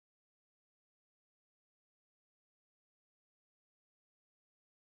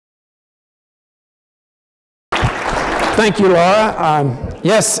Thank you, Laura.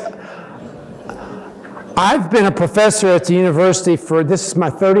 Yes, I've been a professor at the university for, this is my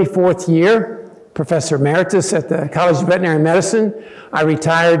 34th year, Professor Emeritus at the College of Veterinary Medicine. I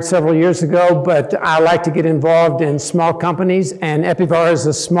retired several years ago, but I like to get involved in small companies, and Epivara is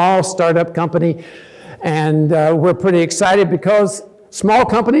a small startup company, and we're pretty excited because small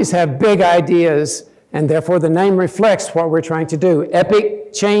companies have big ideas, and therefore the name reflects what we're trying to do. Epic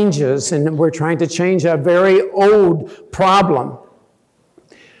changes, and we're trying to change a very old problem.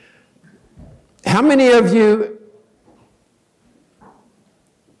 How many of you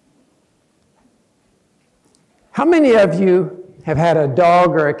have had a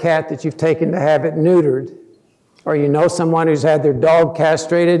dog or a cat that you've taken to have it neutered? Or you know someone who's had their dog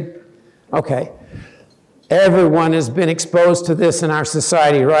castrated? Okay. Everyone has been exposed to this in our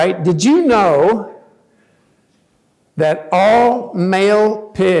society, right? Did you know that all male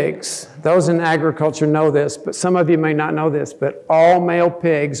pigs, those in agriculture know this, but some of you may not know this, but all male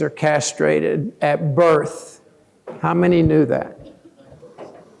pigs are castrated at birth? How many knew that?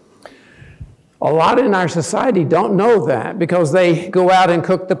 A lot in our society don't know that because they go out and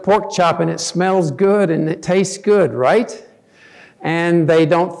cook the pork chop and it smells good and it tastes good, right? And they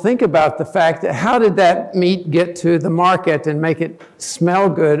don't think about the fact that how did that meat get to the market and make it smell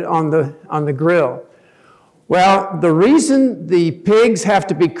good on the grill? Well, the reason the pigs have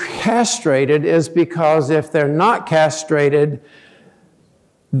to be castrated is because if they're not castrated,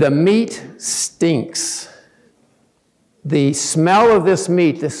 the meat stinks. The smell of this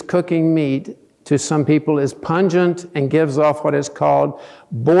meat, this cooking meat, to some people is pungent and gives off what is called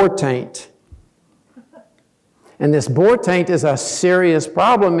boar taint. And this boar taint is a serious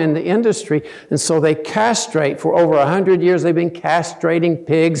problem in the industry, and so they castrate. For over 100 years, they've been castrating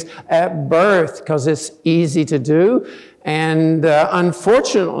pigs at birth because it's easy to do. And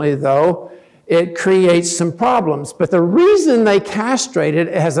unfortunately, though, it creates some problems. But the reason they castrate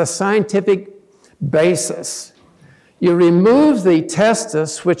it has a scientific basis. You remove the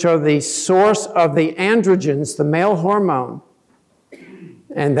testes, which are the source of the androgens, the male hormone.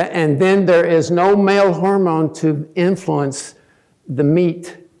 And then there is no male hormone to influence the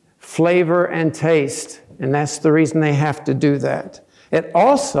meat flavor and taste. And that's the reason they have to do that. It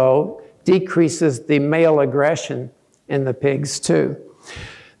also decreases the male aggression in the pigs too.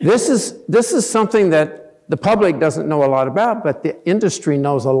 This is something that the public doesn't know a lot about, but the industry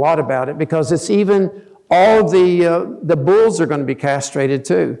knows a lot about it because it's even all the bulls are going to be castrated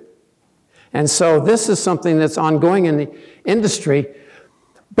too. And so this is something that's ongoing in the industry.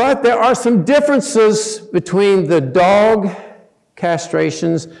 But there are some differences between the dog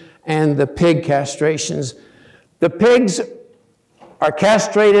castrations and the pig castrations. The pigs are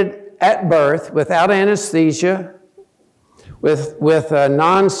castrated at birth without anesthesia, with a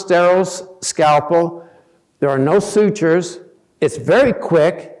non-sterile scalpel. There are no sutures. It's very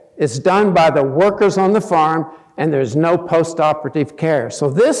quick. It's done by the workers on the farm, and there's no post-operative care. So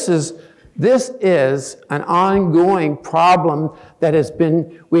this is an ongoing problem that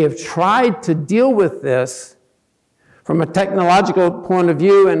we have tried to deal with this from a technological point of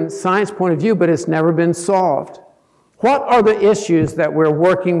view and science point of view, but it's never been solved. What are the issues that we're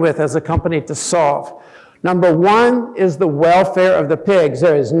working with as a company to solve? Number one is the welfare of the pigs.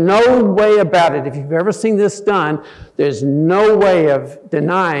 There is no way about it. If you've ever seen this done, there's no way of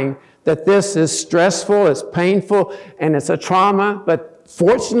denying that this is stressful, it's painful, and it's a trauma, but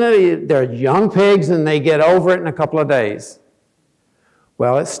fortunately, they're young pigs and they get over it in a couple of days.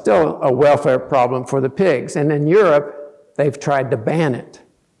 Well, it's still a welfare problem for the pigs. And in Europe, they've tried to ban it.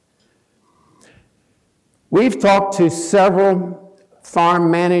 We've talked to several farm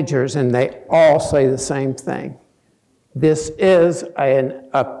managers and they all say the same thing. This is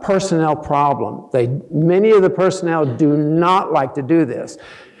a personnel problem. Many of the personnel do not like to do this.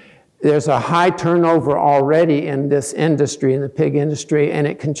 There's a high turnover already in this industry, in the pig industry, and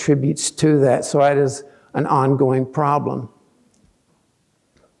it contributes to that. So it is an ongoing problem.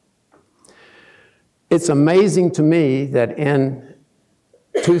 It's amazing to me that in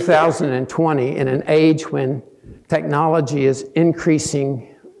 2020, in an age when technology is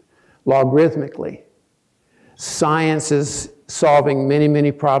increasing logarithmically, science is solving many,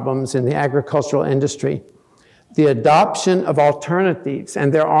 many problems in the agricultural industry. The adoption of alternatives,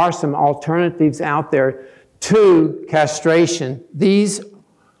 and there are some alternatives out there to castration, these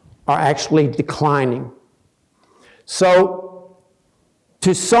are actually declining. So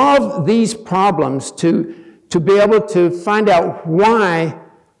to solve these problems, to be able to find out why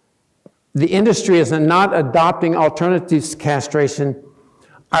the industry is not adopting alternatives to castration,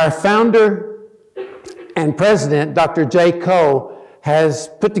 our founder and president, Dr. J. Coe, has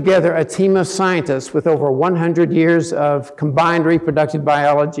put together a team of scientists with over 100 years of combined reproductive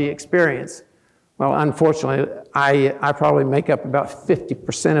biology experience. Well, unfortunately, I probably make up about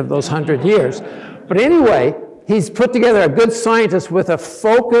 50% of those 100 years. But anyway, he's put together a good scientist with a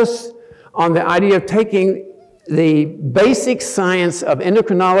focus on the idea of taking the basic science of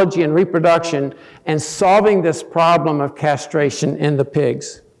endocrinology and reproduction and solving this problem of castration in the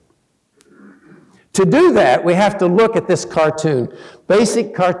pigs. To do that, we have to look at this cartoon,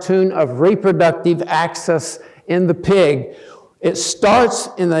 basic cartoon of reproductive axis in the pig. It starts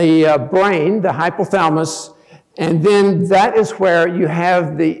in the brain, the hypothalamus, and then that is where you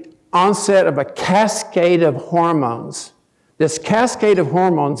have the onset of a cascade of hormones. This cascade of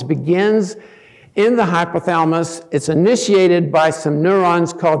hormones begins in the hypothalamus. It's initiated by some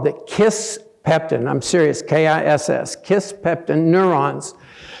neurons called the kisspeptin. I'm serious, K-I-S-S, kisspeptin neurons.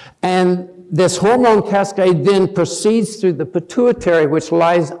 And this hormone cascade then proceeds through the pituitary, which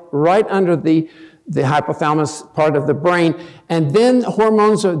lies right under the hypothalamus part of the brain. And then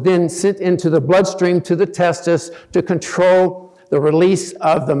hormones are then sent into the bloodstream to the testis to control the release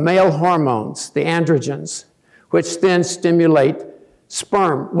of the male hormones, the androgens, which then stimulate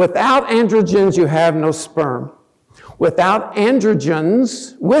sperm. Without androgens, you have no sperm. Without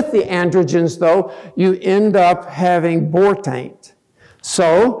androgens, with the androgens though, you end up having boar taint.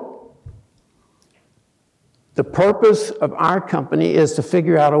 So, the purpose of our company is to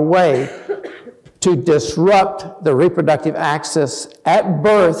figure out a way to disrupt the reproductive axis at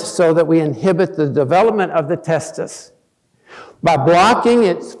birth so that we inhibit the development of the testis. By blocking,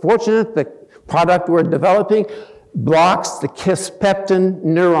 it's fortunate the product we're developing blocks the kisspeptin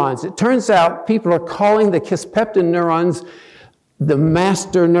neurons. It turns out people are calling the kisspeptin neurons the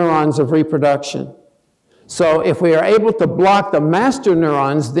master neurons of reproduction. So if we are able to block the master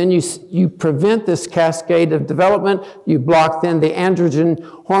neurons, then you prevent this cascade of development. You block then the androgen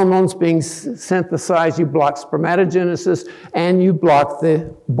hormones being synthesized. You block spermatogenesis, and you block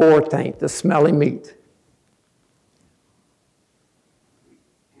the boar taint, the smelly meat.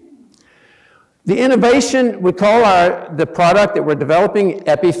 The innovation, we call the product that we're developing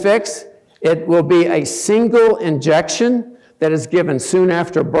Epifix. It will be a single injection that is given soon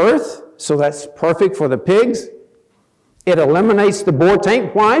after birth. So that's perfect for the pigs. It eliminates the boar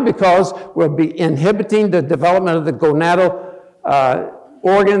taint. Why? Because we'll be inhibiting the development of the gonadal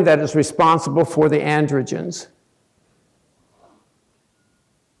organ that is responsible for the androgens.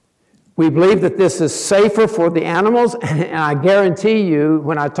 We believe that this is safer for the animals, and I guarantee you,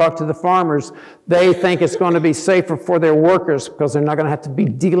 when I talk to the farmers, they think it's going to be safer for their workers because they're not going to have to be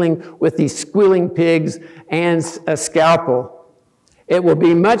dealing with these squealing pigs and a scalpel. It will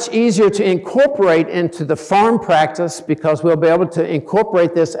be much easier to incorporate into the farm practice because we'll be able to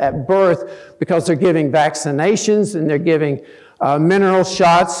incorporate this at birth because they're giving vaccinations and they're giving mineral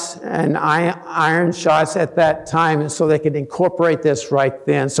shots and iron shots at that time, and so they could incorporate this right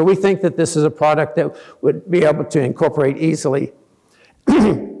then. So we think that this is a product that would be able to incorporate easily.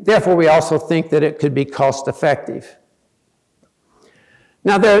 Therefore, we also think that it could be cost effective.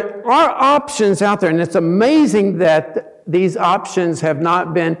 Now, there are options out there, and it's amazing that these options have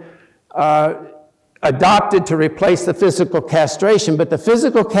not been adopted to replace the physical castration, but the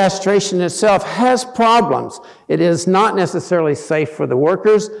physical castration itself has problems. It is not necessarily safe for the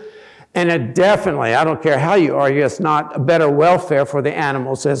workers, and it definitely, I don't care how you argue, it's not a better welfare for the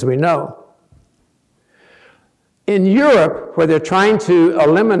animals, as we know. In Europe, where they're trying to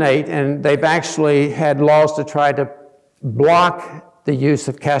eliminate, and they've actually had laws to try to block the use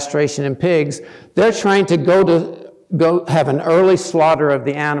of castration in pigs, they're trying to go have an early slaughter of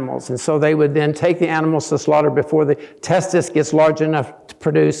the animals. And so they would then take the animals to slaughter before the testis gets large enough to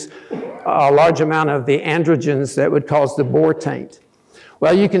produce a large amount of the androgens that would cause the boar taint.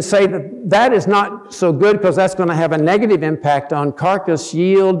 Well, you can say that that is not so good because that's going to have a negative impact on carcass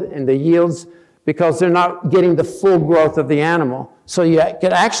yield and the yields because they're not getting the full growth of the animal. So you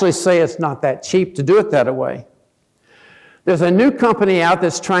could actually say it's not that cheap to do it that way. There's a new company out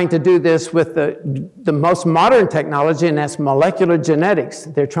that's trying to do this with the most modern technology, and that's molecular genetics.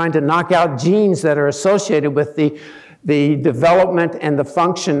 They're trying to knock out genes that are associated with the development and the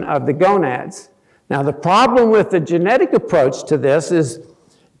function of the gonads. Now, the problem with the genetic approach to this is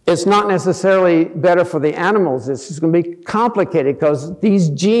it's not necessarily better for the animals. It's going to be complicated because these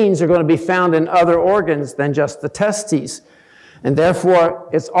genes are going to be found in other organs than just the testes. And therefore,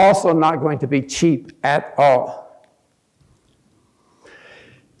 it's also not going to be cheap at all.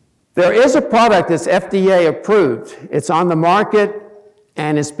 There is a product that's FDA approved. It's on the market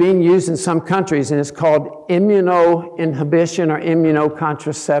and it's being used in some countries, and it's called immunoinhibition or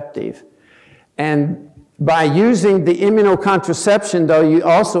immunocontraceptive. And By using the immunocontraception, though, you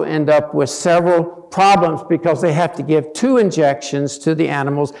also end up with several problems because they have to give 2 injections to the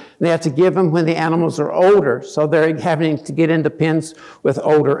animals, and they have to give them when the animals are older, so they're having to get into pens with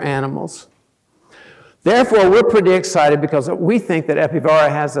older animals. Therefore, we're pretty excited because we think that Epivara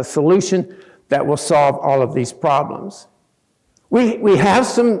has a solution that will solve all of these problems. We have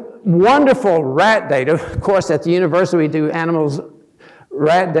some wonderful rat data. Of course, at the university, we do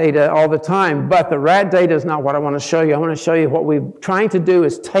rat data all the time, but the rat data is not what I want to show you. I want to show you what we're trying to do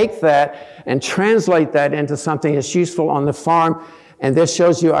is take that and translate that into something that's useful on the farm. And this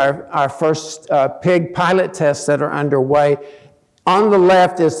shows you our first pig pilot tests that are underway. On the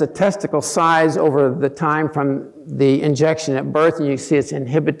left is the testicle size over the time from the injection at birth, and you see it's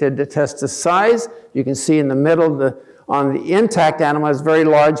inhibited the testis size. You can see in the middle, on the intact animal has very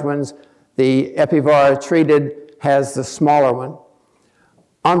large ones. The Epivara treated has the smaller one.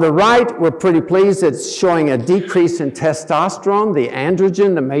 On the right, we're pretty pleased. It's showing a decrease in testosterone, the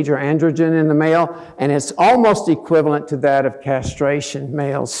androgen, the major androgen in the male, and it's almost equivalent to that of castration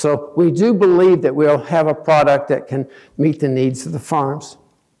males. So we do believe that we'll have a product that can meet the needs of the farms.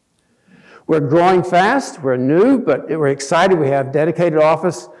 We're growing fast. We're new, but we're excited. We have dedicated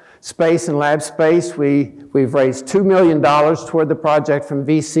office space and lab space. We've raised $2 million toward the project from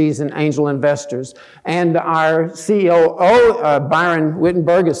VCs and angel investors. And our COO, Byron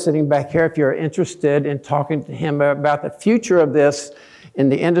Wittenberg, is sitting back here. If you're interested in talking to him about the future of this in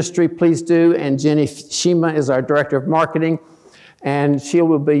the industry, please do. And Jenny Shima is our Director of Marketing. And she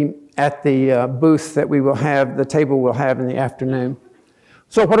will be at the booth that we will have, the table we'll have in the afternoon.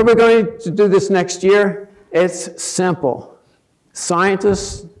 So what are we going to do this next year? It's simple.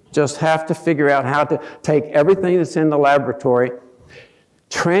 Scientists just have to figure out how to take everything that's in the laboratory,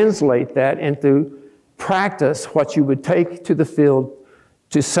 translate that into practice, what you would take to the field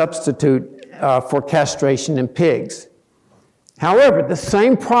to substitute for castration in pigs. However, the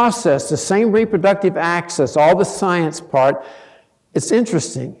same process, the same reproductive axis, all the science part, it's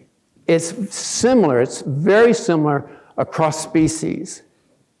interesting. It's similar, it's very similar across species.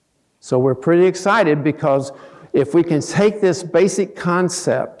 So we're pretty excited because if we can take this basic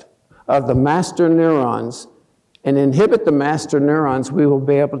concept of the master neurons and inhibit the master neurons, we will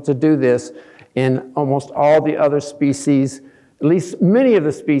be able to do this in almost all the other species, at least many of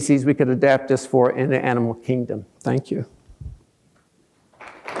the species we could adapt this for in the animal kingdom. Thank you.